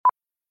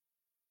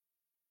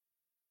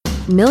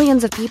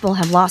Millions of people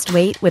have lost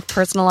weight with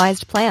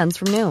personalized plans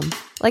from Noom.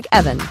 Like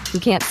Evan, who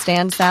can't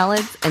stand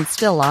salads and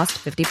still lost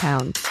 50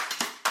 pounds.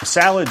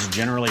 Salads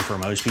generally for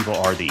most people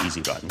are the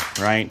easy button,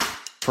 right?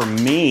 For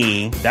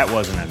me, that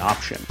wasn't an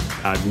option.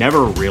 I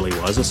never really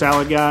was a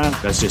salad guy.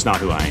 That's just not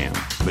who I am.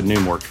 But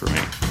Noom worked for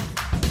me.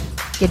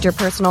 Get your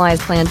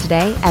personalized plan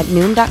today at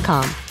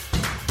Noom.com.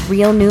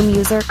 Real Noom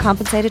user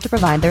compensated to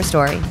provide their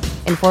story.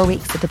 In 4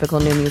 weeks, the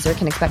typical Noom user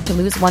can expect to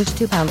lose 1 to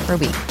 2 pounds per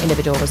week.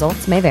 Individual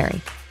results may vary.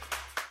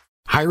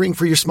 Hiring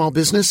for your small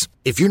business?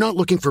 If you're not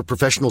looking for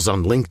professionals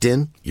on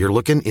LinkedIn, you're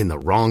looking in the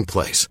wrong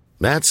place.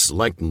 That's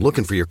like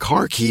looking for your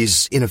car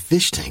keys in a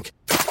fish tank.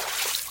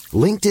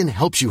 LinkedIn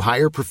helps you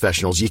hire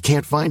professionals you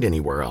can't find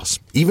anywhere else,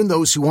 even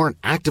those who aren't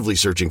actively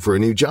searching for a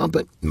new job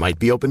but might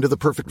be open to the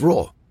perfect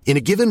role. In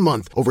a given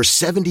month, over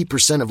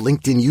 70% of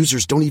LinkedIn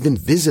users don't even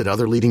visit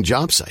other leading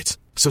job sites.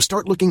 So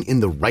start looking in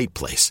the right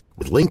place.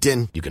 With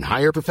LinkedIn, you can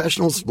hire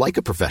professionals like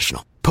a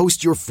professional.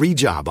 Post your free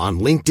job on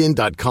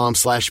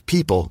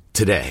linkedin.com/people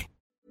today.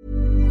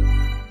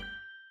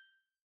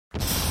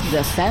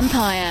 The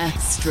Fempire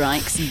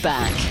Strikes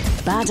Back.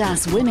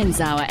 Badass Women's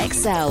Hour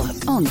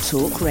XL on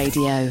Talk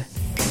Radio.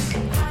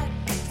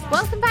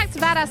 Welcome back to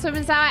Badass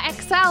Women's Hour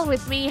XL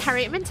with me,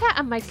 Harriet Minter,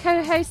 and my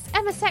co-hosts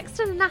Emma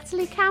Sexton and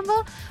Natalie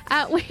Campbell.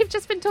 We've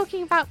just been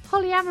talking about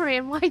polyamory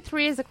and why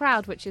 3 is a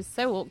crowd, which is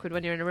so awkward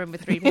when you're in a room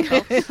with 3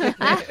 people.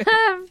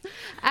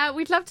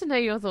 We'd love to know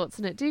your thoughts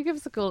on it. Do give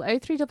us a call,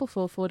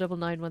 0344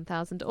 499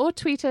 1000, or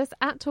tweet us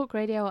at Talk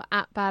Radio or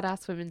at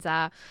Badass Women's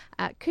Hour.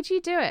 Could you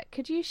do it?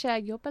 Could you share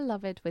your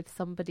beloved with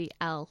somebody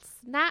else?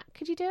 Nat,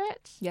 could you do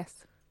it?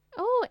 Yes.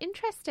 Oh,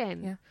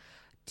 interesting. Yeah.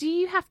 Do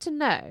you have to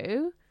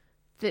know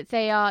that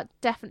they are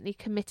definitely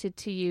committed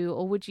to you,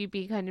 or would you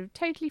be kind of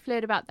totally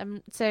fluid about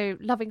them? So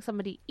loving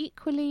somebody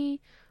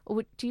equally, or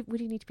would you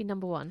need to be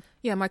number one?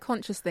 Yeah, my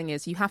conscious thing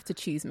is you have to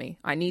choose me.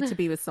 I need to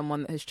be with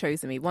someone that has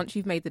chosen me. Once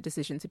you've made the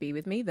decision to be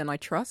with me, then I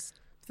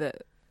trust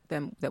that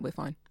we're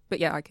fine.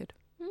 But yeah, I could.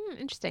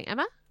 Interesting.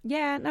 Emma?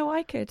 Yeah, no,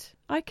 I could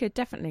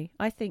definitely.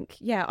 I think,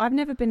 yeah, I've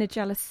never been a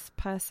jealous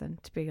person,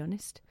 to be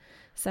honest.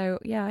 So,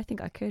 yeah, I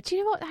think I could. Do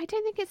you know what? I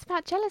don't think it's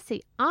about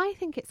jealousy. I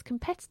think it's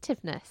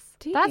competitiveness.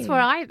 That's where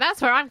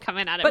I'm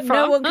coming at it but from.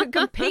 no one could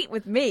compete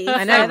with me.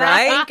 I know, so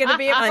that's right? going to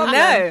be a problem. I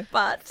know.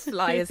 But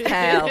Liar's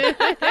tale.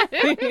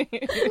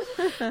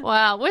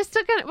 Well, we're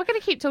going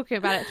to keep talking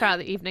about it throughout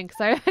the evening,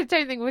 so I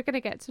don't think we're going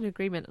to get to an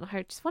agreement, and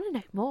I just want to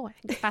know more. I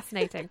think it's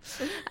fascinating.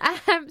 So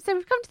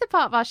we've come to the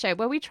part of our show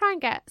where we try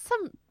and get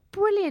some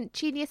brilliant,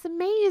 genius,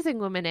 amazing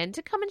woman in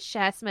to come and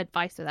share some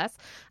advice with us.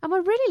 And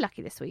we're really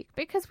lucky this week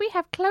because we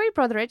have Chloe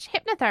Brotheridge,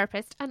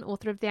 hypnotherapist and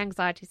author of The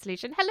Anxiety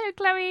Solution. Hello,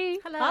 Chloe.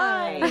 Hello.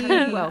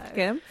 Hi.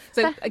 Welcome.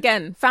 So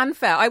again,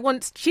 fanfare. I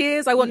want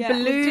cheers. I want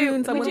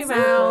balloons. I want do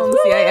sounds.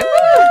 Yeah.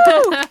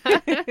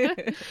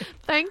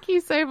 Thank you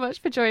so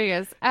much for joining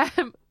us.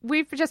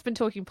 We've just been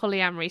talking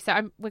polyamory,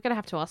 so we're going to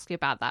have to ask you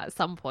about that at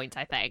some point,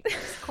 I think.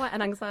 It's quite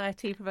an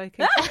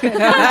anxiety-provoking.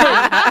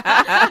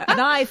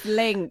 Nice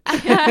link. So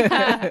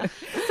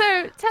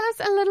tell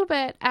us a little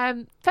bit,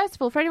 first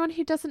of all, for anyone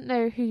who doesn't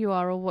know who you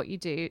are or what you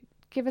do,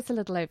 give us a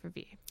little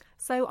overview.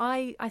 So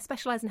I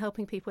specialise in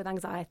helping people with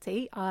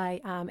anxiety.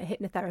 I am a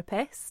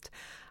hypnotherapist,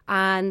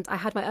 and I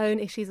had my own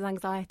issues with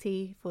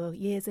anxiety for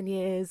years and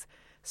years,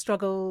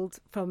 struggled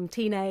from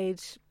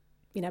teenage,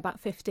 about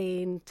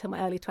 15 till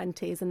my early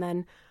 20s, and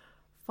then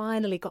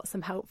finally got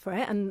some help for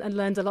it and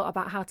learned a lot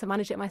about how to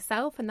manage it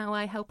myself. And now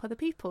I help other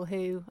people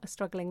who are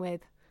struggling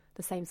with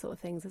the same sort of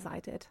things as I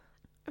did.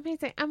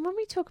 Amazing. And when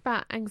we talk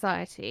about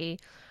anxiety,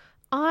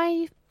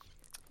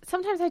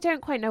 sometimes I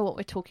don't quite know what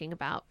we're talking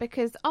about,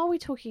 because are we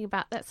talking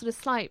about that sort of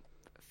slight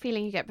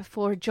feeling you get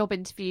before a job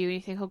interview and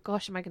you think, oh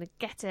gosh, am I going to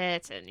get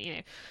it? And,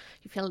 you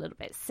feel a little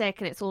bit sick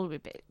and it's all a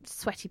bit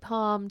sweaty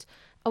palmed.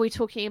 Are we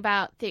talking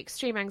about the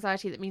extreme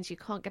anxiety that means you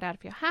can't get out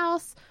of your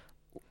house?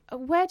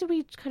 Where do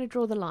we kind of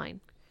draw the line?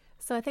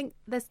 So I think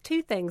there's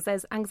two things.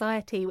 There's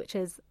anxiety, which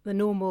is the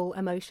normal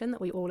emotion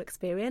that we all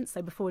experience.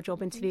 So before a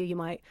job interview, you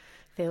might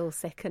feel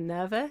sick and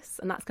nervous,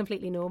 and that's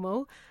completely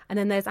normal. And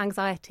then there's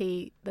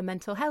anxiety, the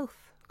mental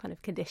health kind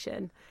of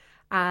condition.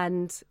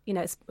 And,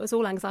 it's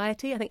all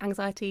anxiety. I think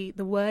anxiety,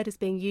 the word is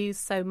being used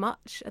so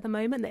much at the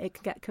moment that it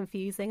can get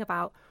confusing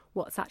about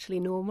what's actually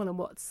normal and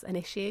what's an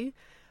issue.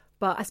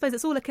 But I suppose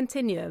it's all a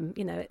continuum.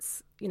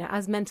 It's,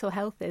 as mental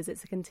health is,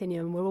 it's a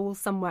continuum. We're all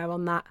somewhere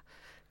on that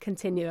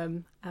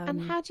continuum.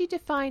 And how do you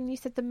define, you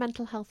said the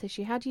mental health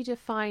issue, how do you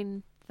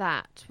define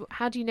that?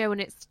 How do you know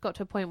when it's got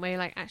to a point where you're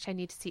like, actually, I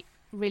need to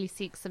really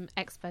seek some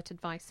expert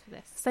advice for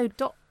this? So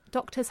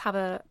doctors have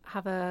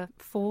a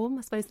form,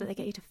 I suppose, that they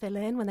get you to fill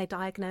in when they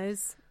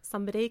diagnose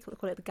somebody,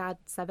 call it the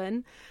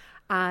GAD-7,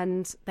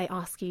 and they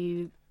ask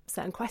you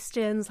certain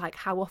questions like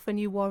how often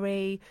you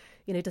worry,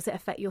 does it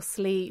affect your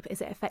sleep,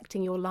 is it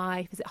affecting your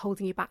life, is it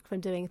holding you back from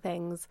doing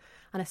things?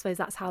 And I suppose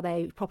that's how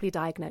they properly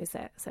diagnose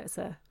it.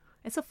 So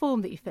it's a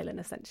form that you fill in,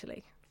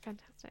 essentially.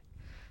 Fantastic.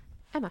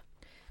 Emma?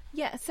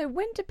 Yeah, so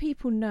when do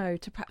people know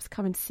to perhaps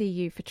come and see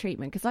you for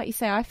treatment? Because like you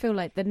say, I feel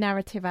like the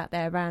narrative out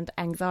there around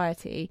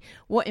anxiety,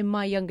 what in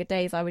my younger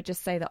days I would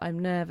just say that I'm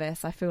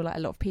nervous, I feel like a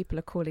lot of people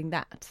are calling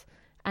that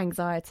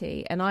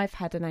anxiety. And I've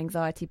had an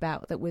anxiety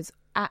bout that was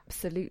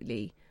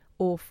absolutely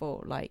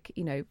awful, like,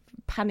 you know,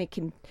 panic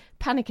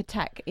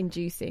attack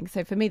inducing.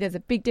 So for me, there's a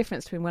big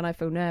difference between when I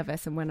feel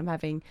nervous and when I'm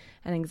having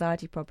an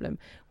anxiety problem.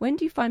 When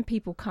do you find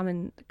people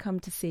come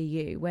to see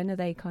you? When are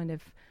they kind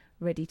of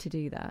ready to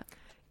do that?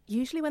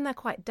 Usually when they're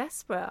quite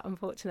desperate,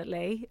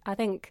 unfortunately. I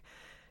think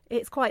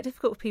it's quite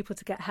difficult for people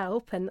to get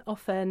help, and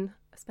often,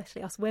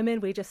 especially us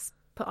women, we just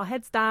put our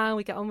heads down,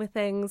 we get on with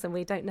things, and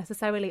we don't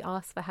necessarily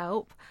ask for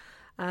help.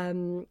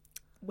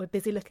 We're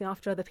busy looking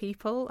after other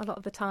people a lot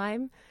of the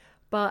time,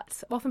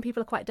 but often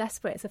people are quite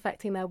desperate. It's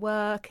affecting their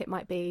work, it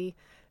might be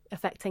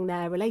affecting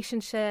their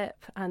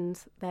relationship,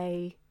 and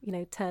they, you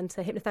know, turn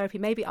to hypnotherapy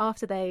maybe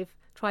after they've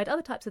tried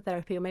other types of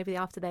therapy, or maybe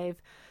after they've,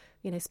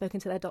 you know, spoken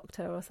to their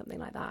doctor or something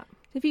like that.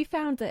 Have you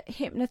found that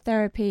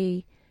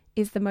hypnotherapy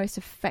is the most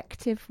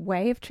effective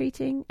way of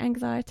treating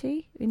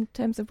anxiety in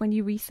terms of when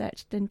you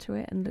researched into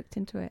it and looked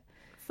into it?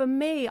 For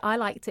me, I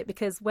liked it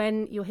because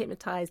when you're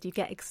hypnotised, you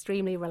get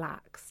extremely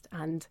relaxed.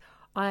 And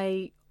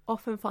I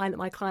often find that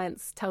my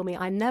clients tell me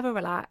I never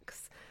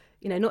relax,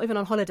 you know, not even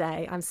on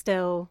holiday. I'm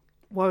still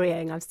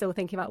worrying. I'm still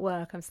thinking about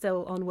work. I'm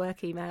still on work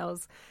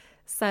emails.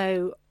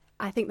 So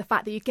I think the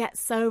fact that you get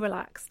so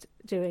relaxed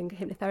during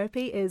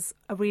hypnotherapy is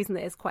a reason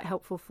that is quite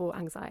helpful for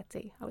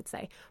anxiety, I would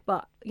say.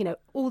 But, you know,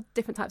 all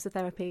different types of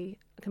therapy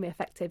can be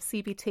effective.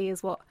 CBT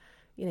is what,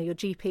 you know, your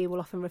GP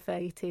will often refer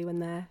you to when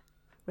they're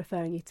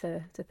referring you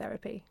to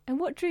therapy. And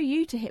what drew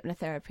you to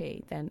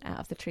hypnotherapy then out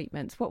of the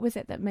treatments? What was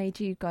it that made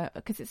you go,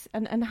 because it's,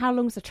 and how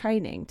long's the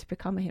training to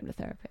become a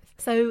hypnotherapist?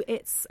 So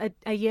it's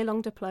a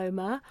year-long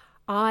diploma.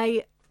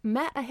 I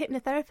met a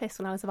hypnotherapist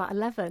when I was about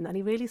 11, and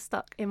he really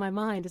stuck in my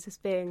mind as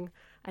just being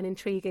an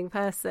intriguing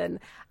person.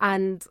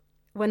 And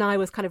when I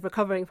was kind of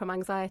recovering from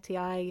anxiety,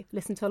 I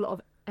listened to a lot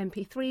of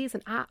MP3s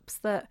and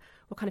apps that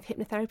were kind of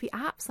hypnotherapy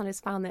apps, and I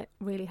just found that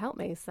really helped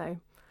me. So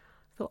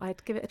I thought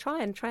I'd give it a try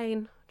and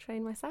train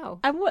myself.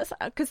 And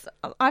because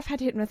I've had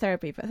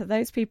hypnotherapy, but for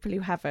those people who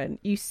haven't,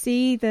 you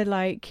see the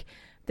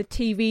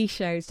TV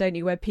shows, don't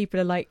you, where people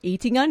are like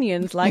eating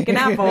onions like an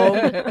apple.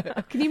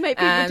 Can you make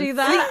people do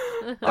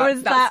that? Or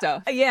is that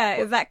stuff? Yeah,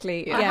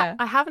 exactly. Yeah,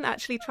 I haven't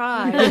actually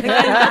tried. I think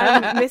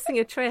I'm missing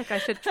a trick. I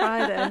should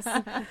try this.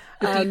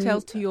 The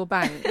details to your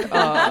bank.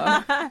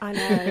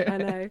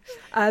 I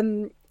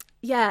know.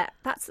 Yeah,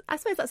 I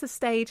suppose that's a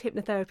stage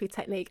hypnotherapy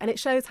technique, and it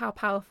shows how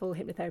powerful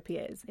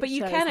hypotherapy is. But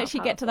you can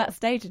actually get to that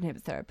stage in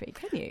hypnotherapy,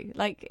 can you?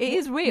 Like, it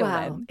is real.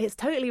 Well, then. It's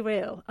totally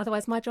real.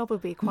 Otherwise, my job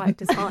would be quite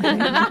disheartening,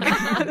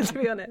 to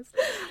be honest.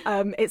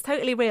 It's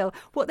totally real.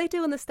 What they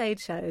do on the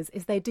stage shows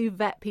is they do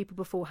vet people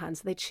beforehand.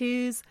 So they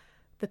choose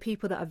the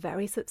people that are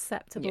very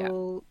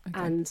susceptible,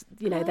 and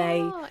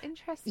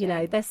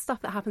interesting. There's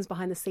stuff that happens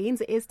behind the scenes.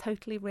 It is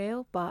totally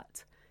real,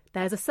 but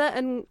there's a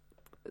certain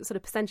sort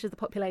of percentage of the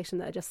population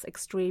that are just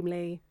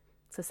extremely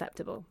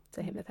susceptible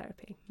to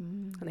hypnotherapy.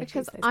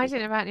 Because I don't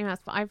know about anyone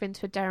else, but I've been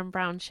to a Derren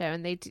Brown show,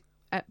 and they do,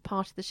 at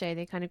part of the show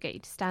they kind of get you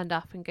to stand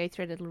up and go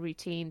through a little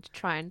routine to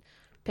try and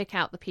pick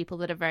out the people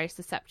that are very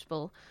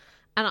susceptible.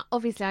 And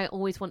obviously I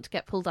always want to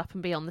get pulled up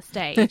and be on the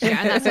stage. And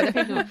that's what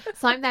the people.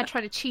 So I'm there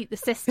trying to cheat the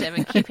system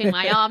and keeping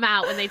my arm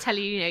out when they tell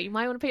you, you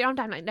might want to put your arm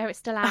down. I'm like, no, it's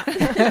still out.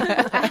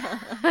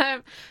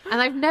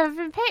 And I've never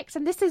been picked.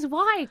 And this is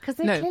why, because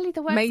clearly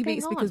the work's maybe going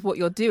it's on. because what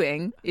you're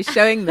doing is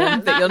showing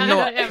them that you're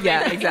not.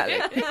 Yeah,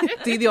 exactly.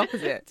 Do the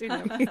opposite.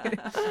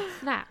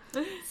 Nah.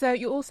 So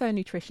you're also a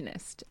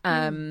nutritionist.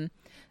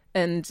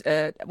 And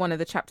one of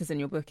the chapters in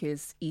your book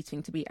is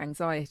eating to beat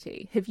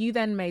anxiety. Have you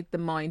then made the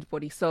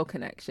mind-body-soul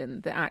connection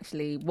that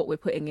actually what we're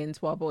putting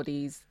into our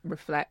bodies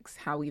reflects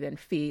how we then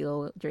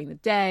feel during the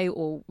day?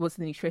 Or was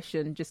the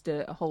nutrition just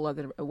a whole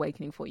other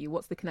awakening for you?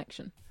 What's the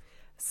connection?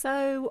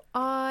 So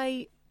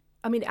I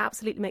mean, it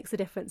absolutely makes a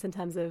difference in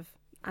terms of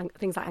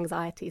things like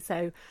anxiety.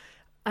 So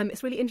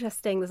it's really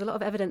interesting. There's a lot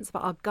of evidence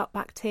about our gut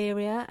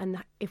bacteria,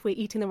 and if we're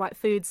eating the right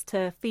foods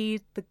to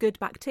feed the good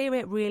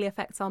bacteria, it really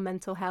affects our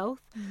mental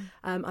health.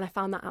 And I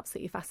found that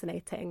absolutely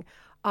fascinating.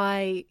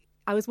 I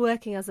was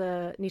working as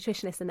a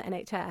nutritionist in the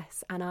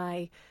NHS, and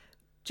I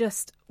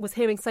just was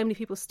hearing so many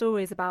people's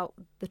stories about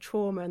the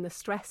trauma and the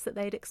stress that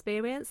they'd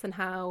experienced, and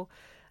how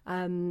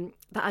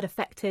that had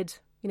affected,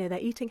 their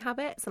eating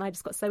habits. And I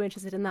just got so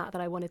interested in that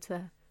I wanted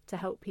to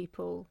help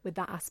people with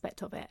that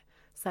aspect of it.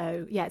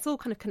 So, yeah, it's all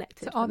kind of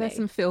connected. So are there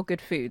some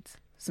feel-good foods?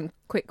 Some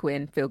quick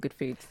win feel-good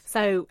foods?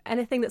 So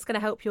anything that's going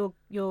to help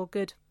your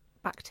good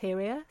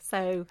bacteria.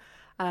 So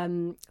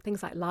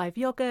things like live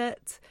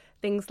yogurt,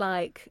 things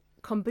like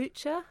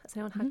kombucha. Has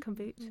anyone had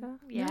kombucha?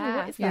 Yeah. No,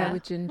 what is that? Yeah,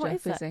 with ginger What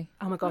is fizzy.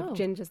 Oh, my God,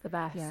 ginger's the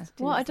best. Yeah.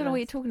 What? I don't know what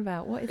you're talking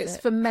about. What is It's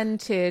it?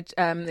 fermented.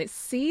 It's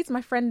seeds.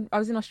 I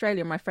was in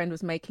Australia and my friend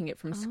was making it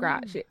from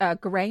scratch.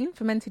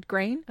 Fermented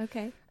grain.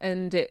 Okay.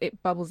 and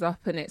it bubbles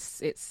up, and it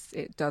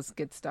does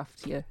good stuff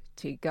to your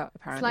gut.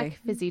 Apparently, it's like a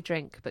fizzy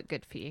drink, but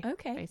good for you.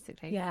 Okay,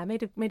 basically. Yeah,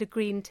 made a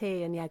green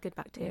tea, and good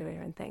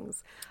bacteria and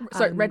things.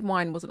 Sorry, red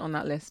wine wasn't on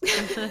that list.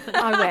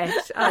 I wish.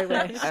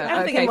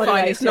 Okay,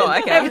 fine, it's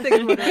not. Okay, everything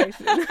in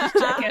moderation.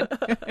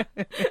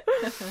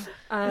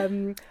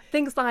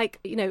 Things like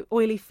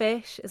oily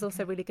fish is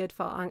also really good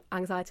for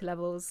anxiety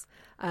levels.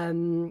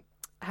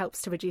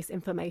 Helps to reduce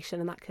inflammation,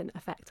 and that can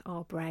affect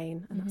our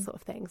brain and that sort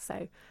of thing.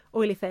 So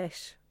oily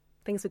fish,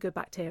 things with good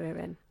bacteria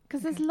in.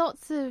 Because there's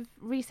lots of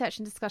research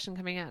and discussion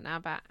coming out now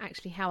about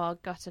actually how our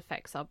gut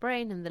affects our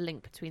brain and the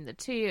link between the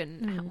two,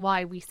 and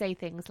why we say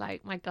things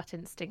like my gut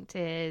instinct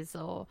is,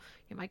 or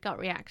my gut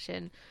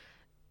reaction.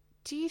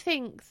 Do you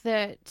think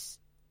that's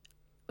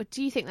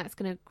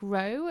going to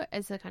grow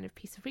as a kind of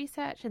piece of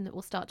research, and that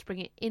we'll start to bring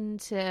it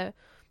into,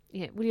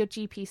 will your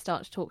GP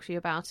start to talk to you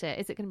about it?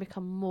 Is it going to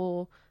become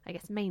more, I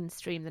guess,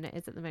 mainstream than it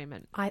is at the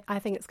moment? I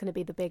think it's going to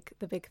be the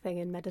big thing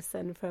in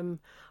medicine. I've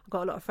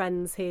got a lot of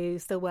friends who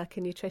still work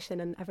in nutrition,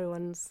 and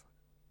everyone's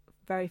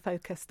very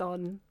focused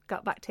on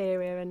gut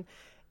bacteria. And,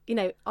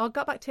 our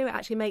gut bacteria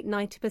actually make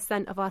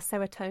 90% of our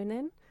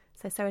serotonin.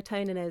 So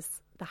serotonin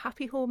is the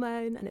happy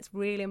hormone, and it's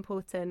really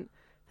important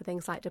for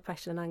things like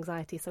depression and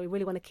anxiety. So we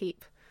really want to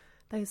keep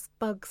those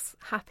bugs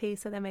happy,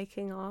 so they're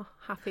making our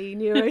happy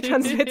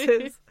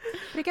neurotransmitters.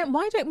 But again,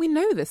 why don't we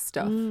know this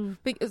stuff?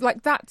 Because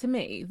that, to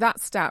me,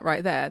 that stat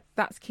right there,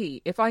 that's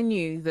key. If I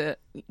knew that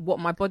what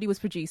my body was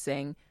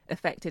producing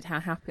affected how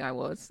happy I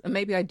was, and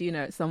maybe I do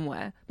know it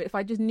somewhere, but if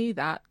I just knew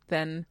that,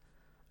 then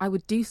I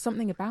would do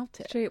something about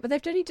it. True, but they've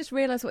only just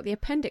realised what the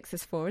appendix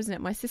is for, isn't it?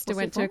 My sister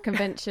went to a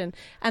convention,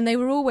 and they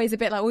were always a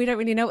bit like, we don't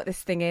really know what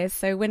this thing is,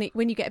 so when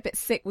you get a bit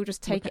sick, we'll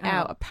just take it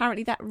out.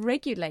 Apparently that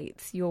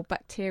regulates your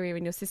bacteria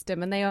in your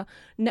system, and they are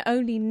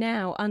only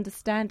now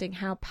understanding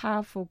how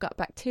powerful gut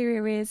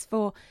bacteria is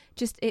for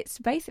it's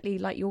basically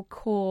like your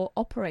core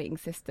operating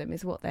system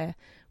is what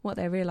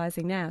they're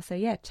realising now. So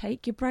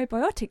take your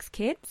probiotics,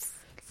 kids.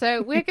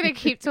 So we're going to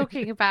keep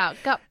talking about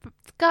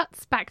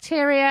guts,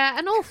 bacteria,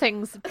 and all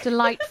things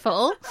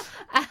delightful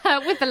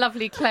with the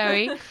lovely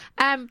Chloe.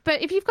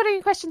 But if you've got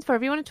any questions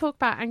if you want to talk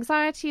about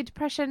anxiety or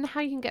depression,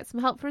 how you can get some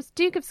help for us,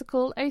 do give us a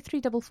call,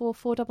 0344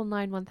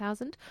 499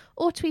 1000,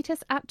 or tweet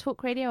us at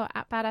Talk Radio or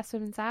at Badass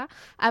Women's Hour.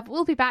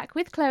 We'll be back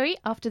with Chloe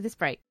after this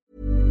break.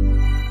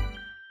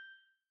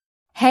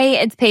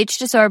 Hey, it's Paige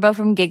DeSorbo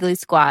from Giggly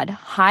Squad.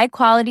 High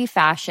quality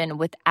fashion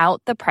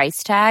without the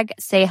price tag.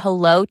 Say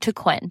hello to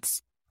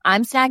Quince.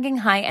 I'm snagging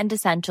high-end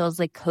essentials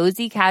like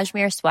cozy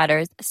cashmere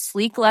sweaters,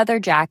 sleek leather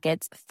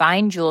jackets,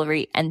 fine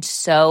jewelry, and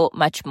so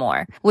much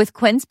more. With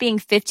Quince being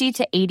 50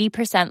 to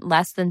 80%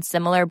 less than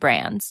similar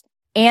brands.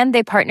 And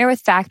they partner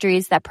with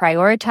factories that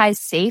prioritize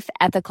safe,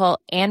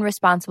 ethical, and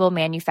responsible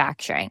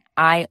manufacturing.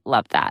 I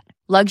love that.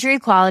 Luxury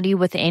quality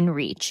within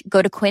reach.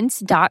 Go to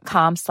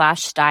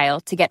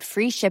quince.com/style to get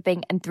free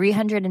shipping and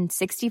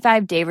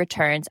 365-day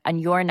returns on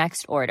your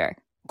next order.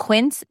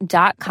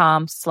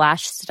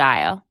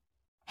 Quince.com/style.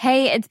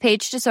 Hey, it's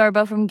Paige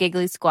DeSorbo from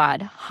Giggly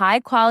Squad.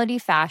 High quality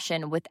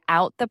fashion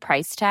without the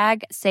price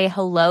tag. Say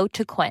hello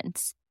to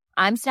Quince.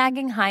 I'm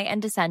snagging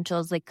high-end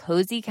essentials like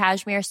cozy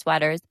cashmere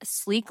sweaters,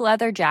 sleek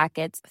leather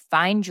jackets,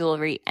 fine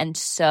jewelry, and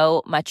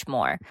so much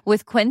more.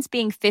 With Quince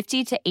being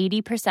 50 to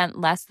 80%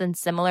 less than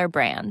similar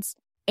brands.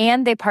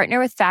 And they partner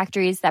with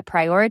factories that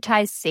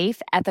prioritize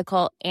safe,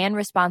 ethical, and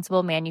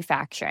responsible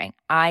manufacturing.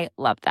 I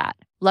love that.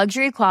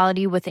 Luxury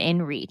quality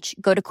within reach.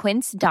 Go to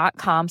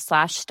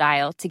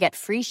quince.com/style to get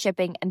free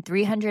shipping and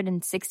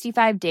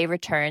 365-day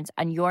returns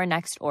on your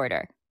next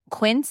order.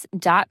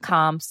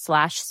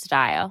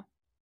 Quince.com/style.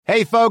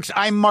 Hey folks,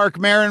 I'm Mark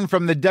Maron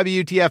from the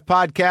WTF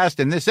Podcast,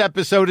 and this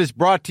episode is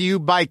brought to you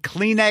by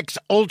Kleenex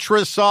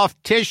Ultra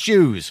Soft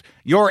Tissues,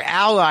 your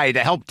ally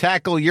to help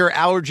tackle your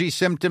allergy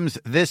symptoms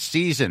this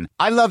season.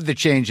 I love the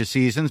change of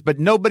seasons, but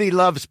nobody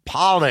loves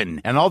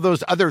pollen and all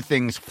those other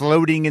things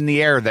floating in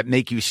the air that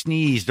make you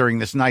sneeze during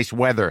this nice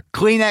weather.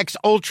 Kleenex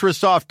Ultra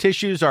Soft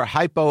Tissues are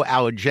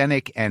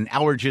hypoallergenic and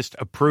allergist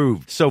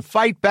approved, so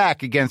fight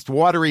back against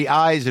watery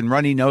eyes and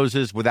runny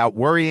noses without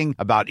worrying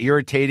about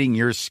irritating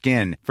your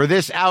skin. For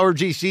this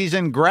allergy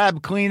season,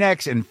 grab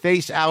Kleenex and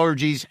face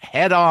allergies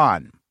head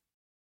on.